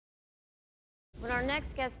our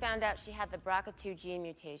next guest found out she had the BRCA2 gene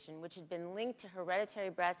mutation, which had been linked to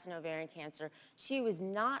hereditary breast and ovarian cancer. She was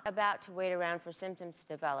not about to wait around for symptoms to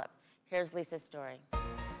develop. Here's Lisa's story.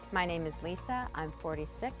 My name is Lisa. I'm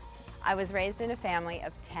 46. I was raised in a family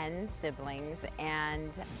of 10 siblings,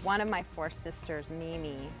 and one of my 4 sisters,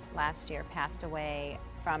 Mimi, last year passed away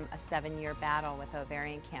from a 7-year battle with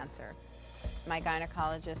ovarian cancer. My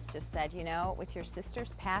gynecologist just said, you know, with your sister's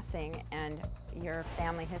passing and your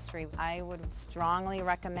family history, I would strongly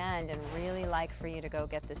recommend and really like for you to go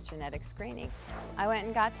get this genetic screening. I went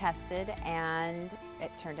and got tested, and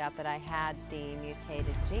it turned out that I had the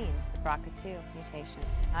mutated gene, the BRCA2 mutation.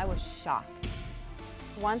 I was shocked.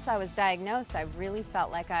 Once I was diagnosed, I really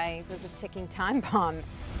felt like I was a ticking time bomb.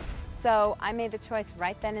 So I made the choice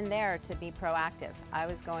right then and there to be proactive. I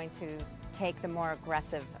was going to take the more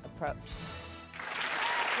aggressive approach.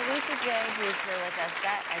 For Lisa J, who's here with us,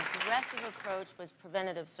 that aggressive approach was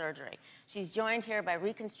preventative surgery. She's joined here by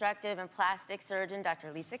reconstructive and plastic surgeon,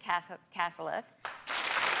 Dr. Lisa Cassileth.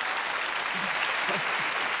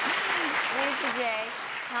 Lisa J,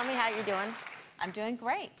 tell me how you're doing. I'm doing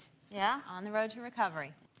great. Yeah? On the road to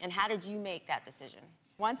recovery. And how did you make that decision?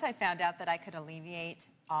 Once I found out that I could alleviate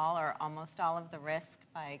all or almost all of the risk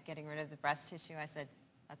by getting rid of the breast tissue, I said,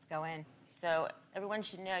 let's go in. So everyone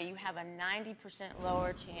should know you have a 90%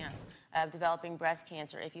 lower chance of developing breast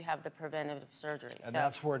cancer if you have the preventative surgery. And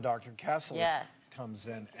that's where Dr. Cassileth comes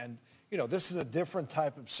in. And, you know, this is a different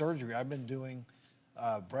type of surgery. I've been doing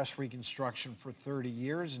breast reconstruction for 30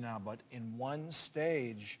 years now, but in one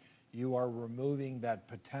stage, you are removing that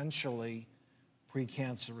potentially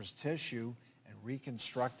precancerous tissue and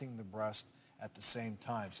reconstructing the breast at the same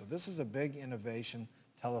time. So this is a big innovation.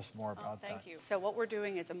 Tell us more about that. Thank you. So what we're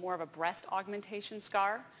doing is more of a breast augmentation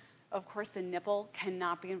scar. Of course, the nipple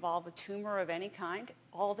cannot be involved with tumor of any kind.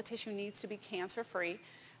 All the tissue needs to be cancer-free.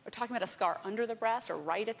 We're talking about a scar under the breast or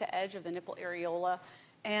right at the edge of the nipple areola.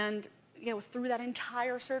 And you know, through that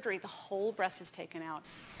entire surgery, the whole breast is taken out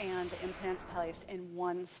and the implant's placed in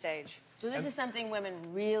one stage. So this is something women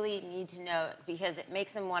really need to know because it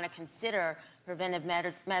makes them want to consider preventive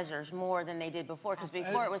measures more than they did before. Because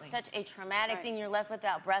before it was such a traumatic thing. You're left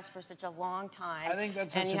without breast for such a long time. I think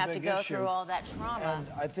that's such a big issue. And you have to go through all that trauma. And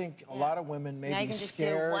I think a lot of women may be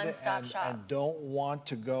scared and don't want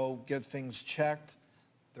to go get things checked.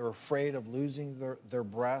 They're afraid of losing their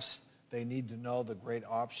breasts. They need to know the great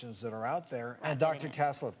options that are out there. And Dr.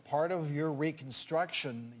 Cassileth, part of your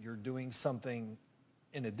reconstruction, you're doing something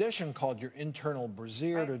in addition called your internal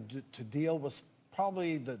brassiere to deal with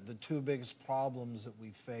probably the 2 biggest problems that we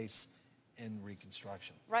face in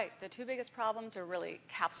reconstruction. Right. The 2 biggest problems are really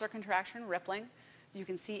capsular contraction, rippling. You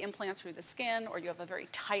can see implants through the skin, or you have a very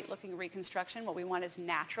tight-looking reconstruction. What we want is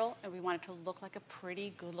natural, and we want it to look like a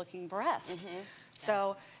pretty good-looking breast.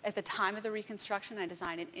 So at the time of the reconstruction, I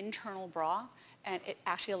designed an internal bra, and it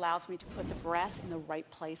actually allows me to put the breast in the right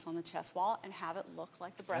place on the chest wall and have it look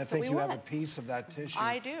like the breast that we want. I think you have a piece of that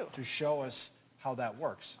tissue to show us how that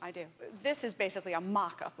works. I do. This is basically a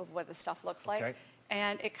mock-up of what the stuff looks like,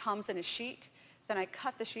 and it comes in a sheet. Then I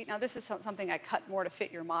cut the sheet. Now this is something I cut more to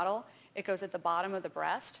fit your model. It goes at the bottom of the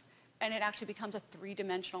breast, and it actually becomes a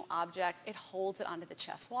 3-dimensional object. It holds it onto the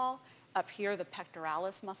chest wall. Up here, the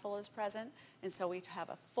pectoralis muscle is present, and so we have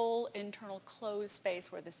a full internal closed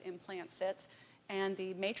space where this implant sits, and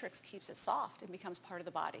the matrix keeps it soft and becomes part of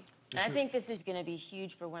the body. And I think this is going to be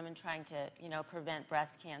huge for women trying to, you know, prevent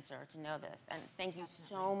breast cancer, to know this. And thank you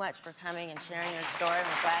so much for coming and sharing your story.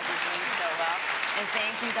 We're glad you're doing so well. And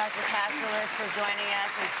thank you, Dr. Cassileth, for joining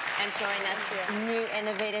us and showing us new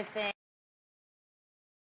innovative things.